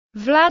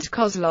Vlad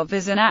Kozlov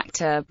is an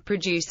actor,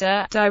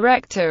 producer,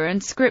 director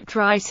and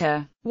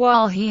scriptwriter.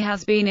 While he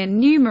has been in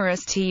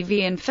numerous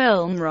TV and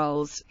film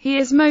roles, he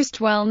is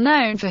most well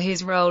known for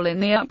his role in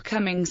the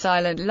upcoming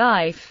Silent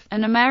Life,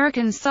 an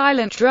American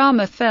silent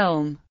drama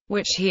film,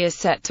 which he is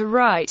set to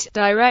write,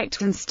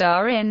 direct and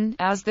star in,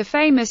 as the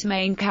famous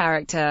main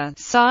character.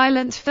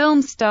 Silent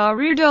film star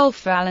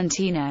Rudolph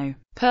Valentino.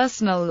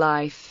 Personal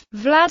life.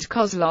 Vlad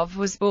Kozlov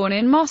was born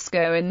in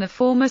Moscow in the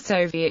former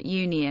Soviet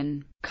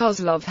Union.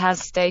 Kozlov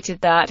has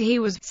stated that he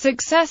was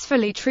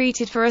successfully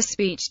treated for a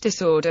speech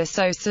disorder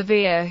so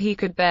severe he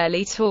could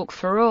barely talk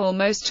for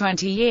almost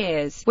 20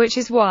 years, which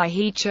is why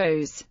he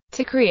chose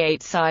to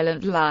create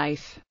Silent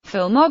Life.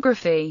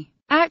 Filmography.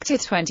 Actor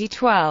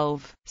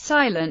 2012.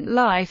 Silent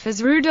Life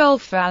as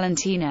Rudolph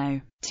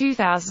Valentino.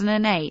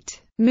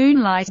 2008.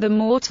 Moonlight: The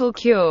Mortal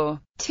Cure.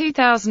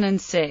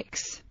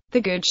 2006. The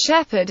Good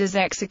Shepherd as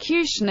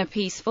Executioner: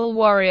 Peaceful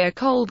Warrior,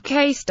 Cold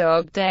Case: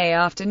 Dog Day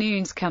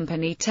Afternoons,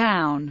 Company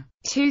Town.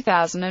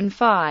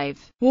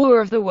 2005.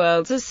 War of the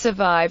Worlds as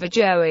Survivor: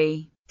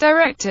 Joey.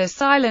 Director: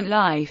 Silent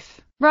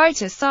Life.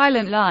 Writer: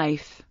 Silent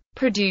Life.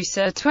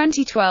 Producer: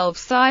 2012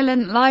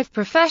 Silent Life: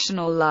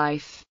 Professional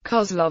Life.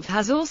 Kozlov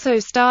has also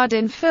starred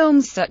in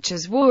films such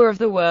as War of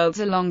the Worlds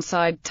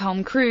alongside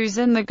Tom Cruise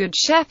and The Good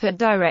Shepherd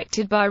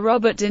directed by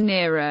Robert De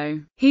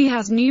Niro. He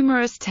has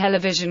numerous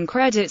television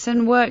credits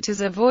and worked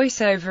as a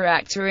voiceover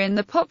actor in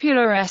the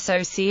popular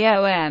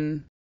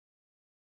SOCOM.